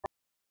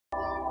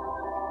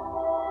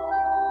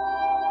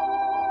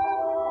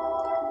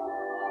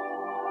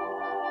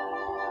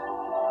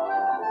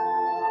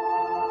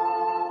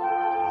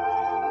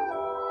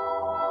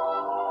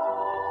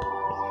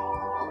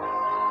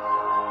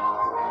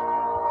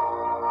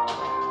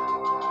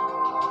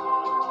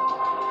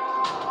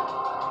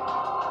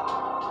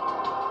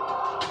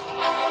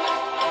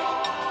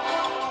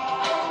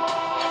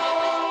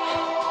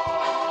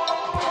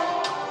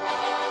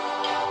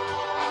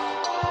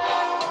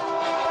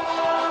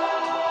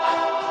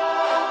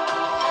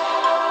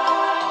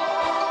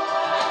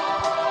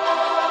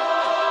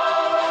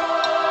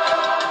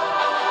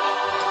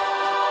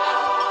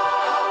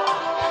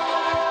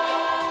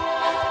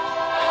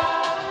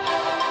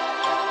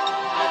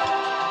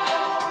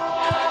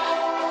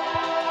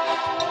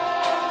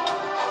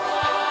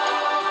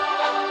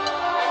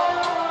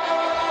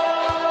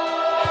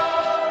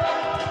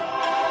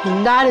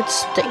United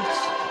States.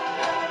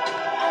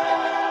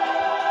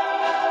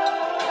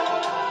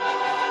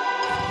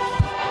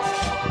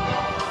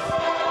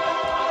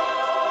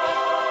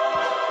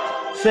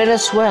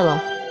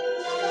 Venezuela,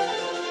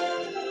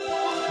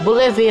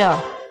 Bolivia,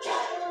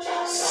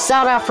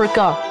 South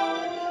Africa,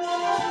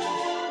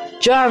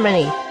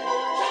 Germany,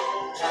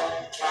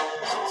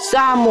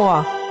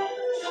 Samoa,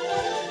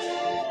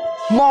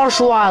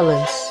 Marshall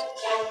Islands,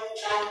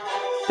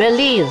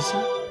 Belize,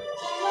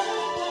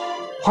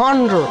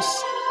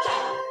 Honduras,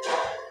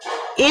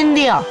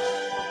 India,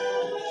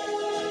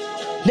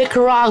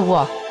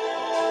 Nicaragua,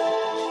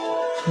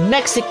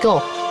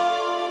 Mexico,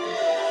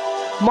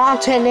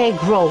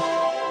 Montenegro,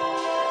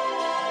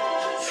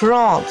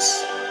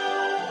 France,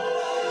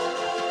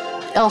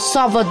 El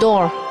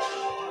Salvador,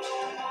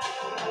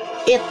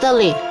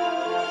 Italy,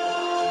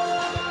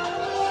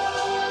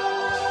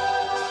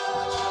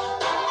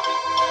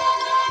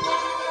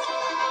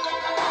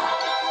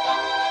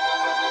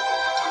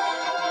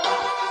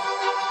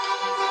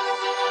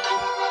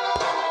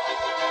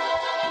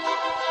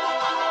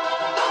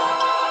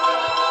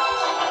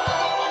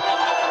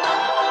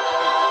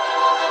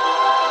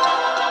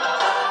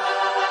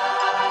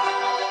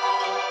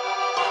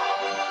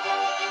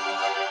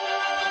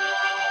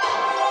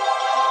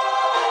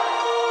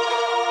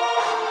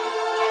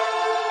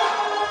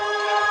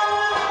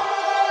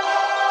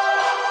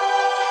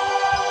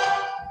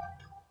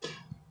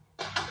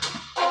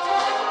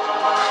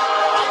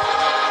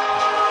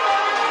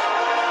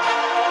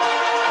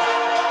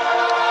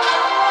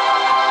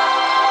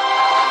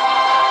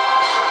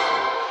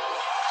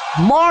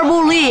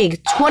 Marble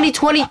League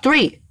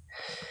 2023.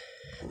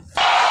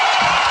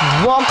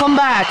 Welcome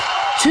back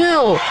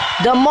to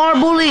the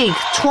Marble League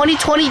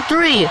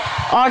 2023,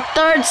 our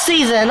third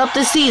season of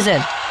the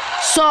season.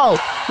 So,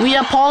 we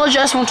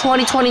apologize from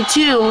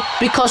 2022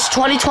 because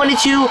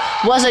 2022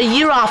 was a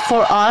year off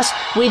for us.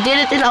 We did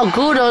it in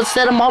Agudo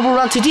instead of Marble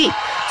Run 2D.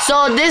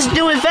 So, this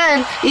new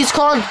event is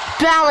called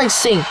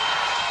Balancing.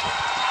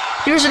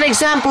 Here's an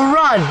example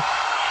run.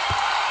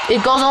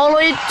 It goes all the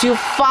way to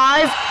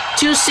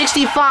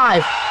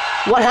 265,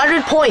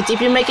 100 points if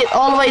you make it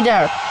all the way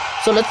there.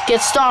 So let's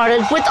get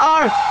started with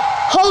our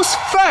host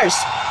first,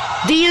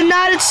 the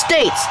United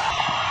States.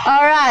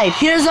 Alright,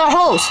 here's our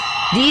host,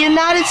 the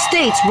United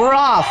States. We're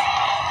off.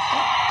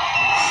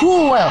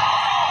 Who will?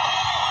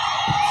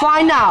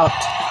 Find out.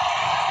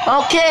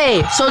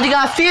 Okay, so they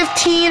got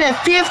 15 and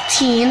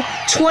 15,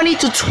 20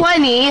 to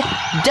 20.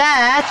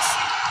 That's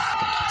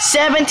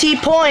 70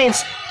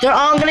 points. They're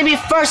all gonna be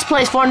first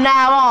place from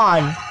now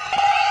on.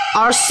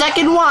 Our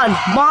second one,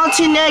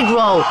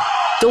 Montenegro,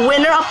 the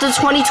winner of the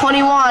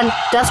 2021.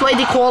 That's why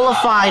they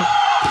qualified.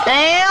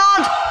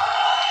 And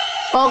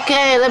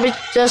okay, let me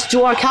just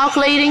do our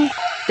calculating.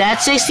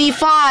 That's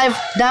 65.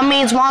 That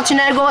means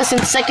Montenegro is in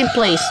second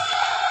place.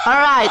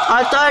 Alright,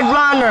 our third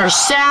runner,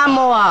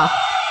 Samoa,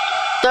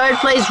 third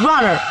place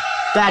runner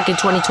back in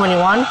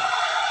 2021.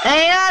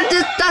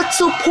 And that's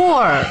so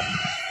poor.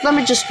 Let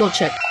me just go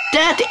check.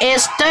 That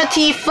is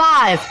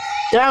 35.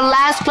 They're in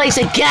last place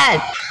again.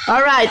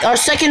 Alright, our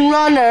second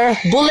runner,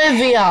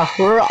 Bolivia,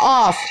 we're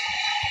off.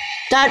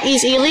 That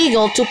is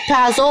illegal to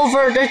pass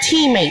over their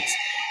teammates.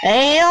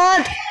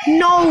 And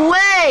no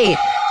way!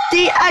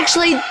 They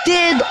actually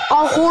did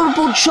a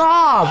horrible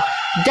job.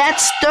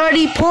 That's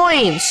 30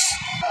 points.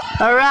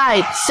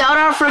 Alright, South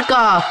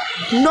Africa.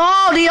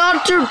 No,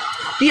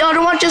 the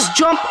other one just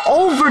jumped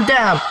over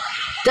them.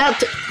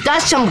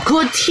 That's some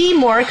good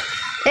teamwork.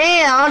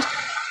 And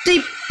they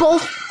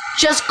both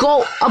just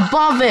go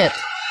above it.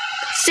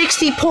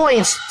 60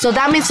 points. So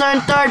that means they're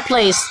in third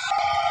place.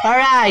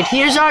 Alright,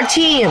 here's our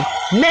team.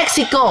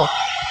 Mexico,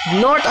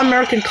 North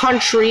American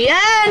country.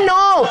 And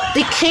no,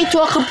 they came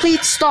to a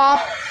complete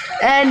stop.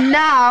 And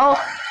now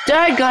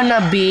they're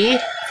gonna be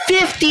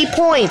 50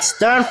 points.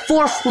 They're in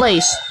fourth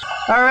place.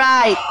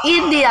 Alright,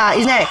 India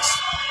is next.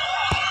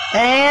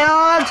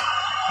 And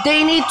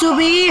they need to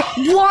be,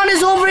 one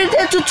is over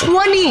there to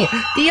 20.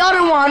 The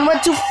other one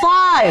went to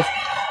 5.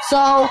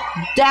 So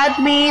that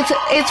means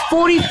it's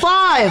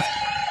 45.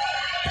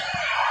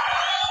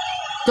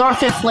 They're in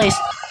fifth place.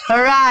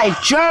 Alright,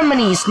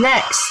 Germany's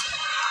next.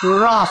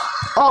 We're off.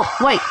 Oh,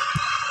 wait.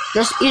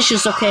 There's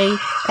issues, okay?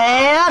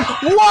 And,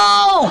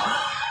 whoa!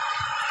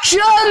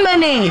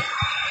 Germany!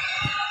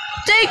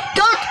 They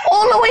got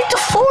all the way to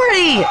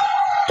 40!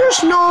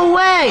 There's no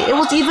way! It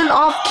was even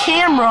off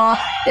camera.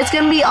 It's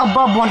gonna be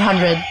above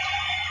 100.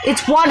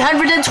 It's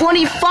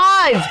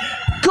 125!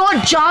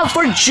 Good job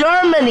for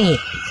Germany!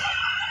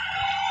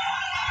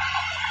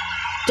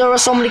 There were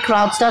so many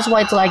crowds, that's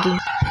why it's lagging.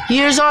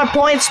 Here's our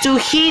points to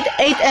Heat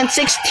 8 and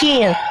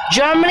 16.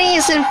 Germany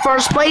is in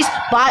first place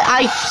by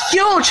a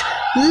huge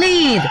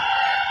lead.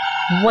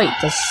 Wait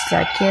a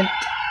second.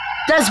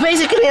 That's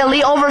basically a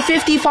lead, over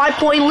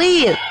 55-point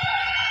lead.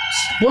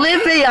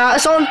 Bolivia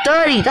is on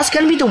 30. That's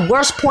gonna be the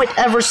worst point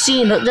ever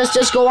seen. Let's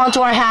just go on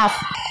to our half.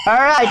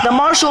 Alright, the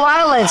Marshall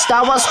Islands,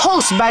 that was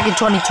host back in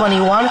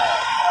 2021.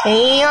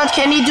 And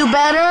can you do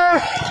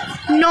better?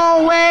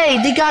 No way.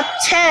 They got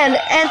 10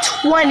 and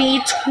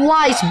 20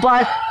 twice,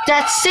 but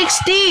That's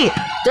 60.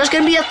 There's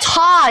gonna be a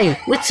tie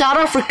with South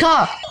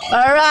Africa.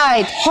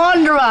 Alright,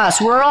 Honduras,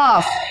 we're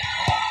off.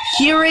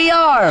 Here we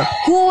are.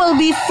 Who will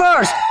be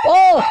first?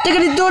 Oh, they're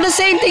gonna do the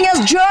same thing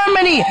as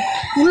Germany.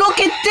 Look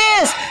at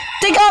this.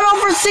 They got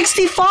over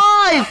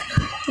 65.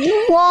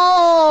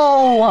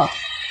 Whoa.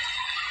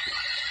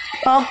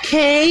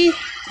 Okay,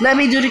 let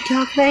me do the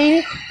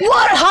calculator.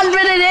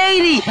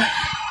 180.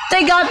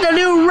 They got the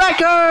new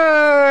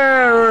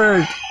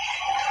record.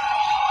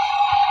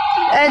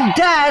 And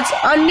that's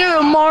a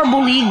new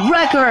Marble League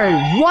record.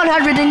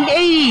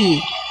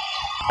 180.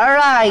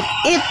 Alright,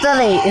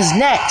 Italy is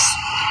next.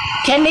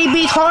 Can they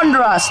beat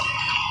Honduras?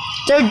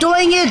 They're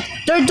doing it.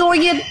 They're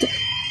doing it.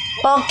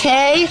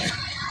 Okay.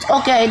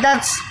 Okay,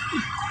 that's...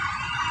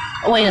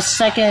 Wait a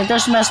second.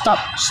 There's messed up.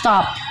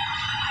 Stop.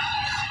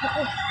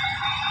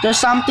 There's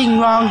something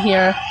wrong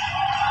here.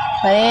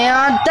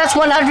 And that's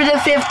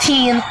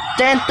 115.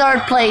 They're in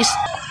third place.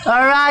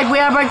 Alright, we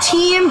have our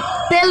team.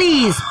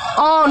 Belize.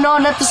 Oh no,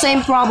 not the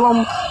same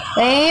problem.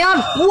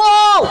 And...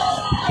 Whoa!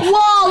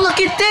 Whoa, look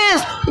at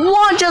this!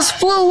 One just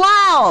flew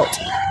out!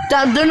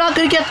 They're not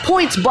gonna get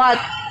points, but...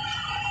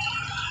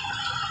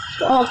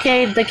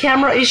 Okay, the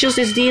camera issues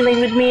is dealing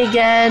with me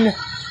again.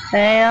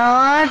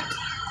 And...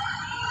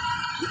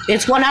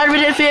 It's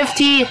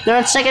 150. They're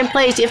in second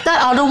place. If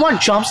that other one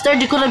jumps there,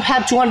 they could have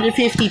had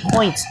 250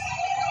 points.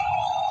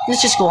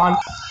 Let's just go on.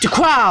 The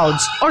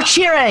crowds are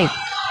cheering.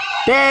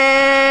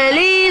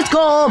 Belize,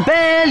 go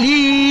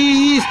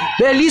Belize!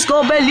 Belize,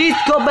 go Belize,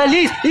 go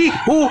Belize!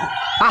 Hoo!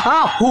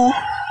 Aha! Hoo!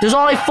 There's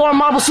only 4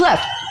 marbles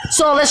left,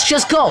 so let's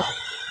just go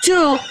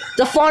to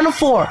the final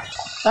 4.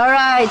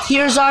 Alright,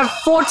 here's our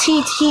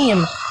 14th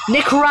team.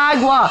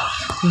 Nicaragua.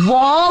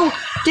 Whoa!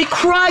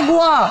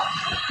 Nicaragua!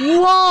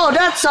 Whoa,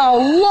 that's a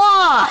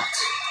lot!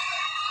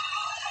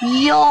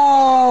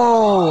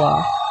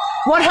 Yo!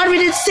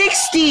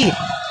 160!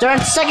 They're in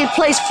second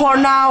place for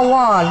now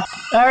on.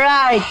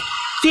 Alright,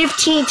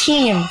 15th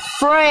team,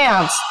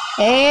 France.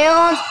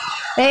 And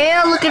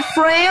look at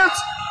France.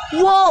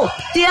 Whoa,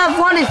 they have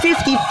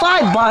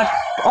 155, but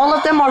all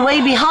of them are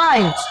way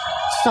behind.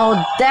 So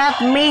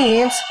that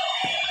means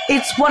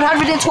it's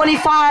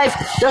 125.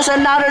 There's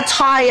another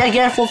tie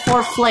again for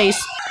 4th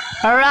place.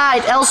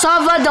 Alright, El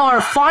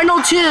Salvador,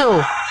 final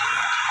 2.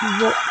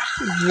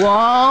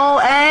 Whoa,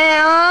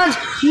 and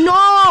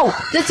no!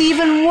 That's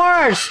even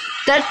worse.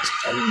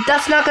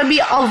 That's not gonna be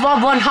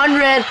above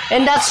 100,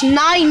 and that's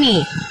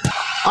 90.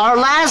 Our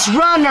last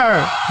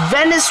runner,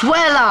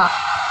 Venezuela.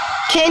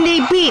 Can they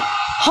beat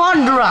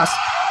Honduras?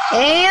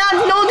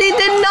 And no, they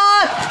did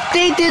not.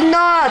 They did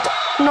not.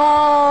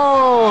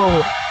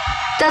 No.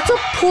 That's a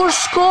poor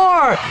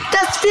score.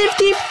 That's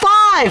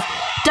 55.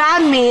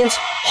 That means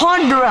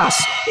Honduras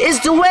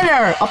is the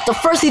winner of the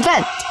first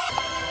event.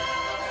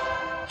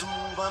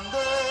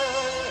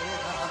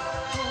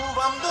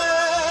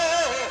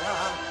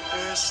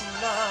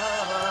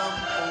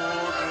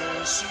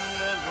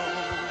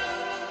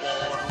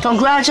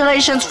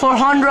 Congratulations for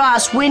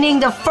Honduras winning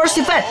the first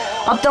event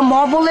of the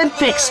Marble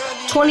Olympics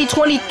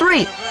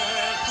 2023.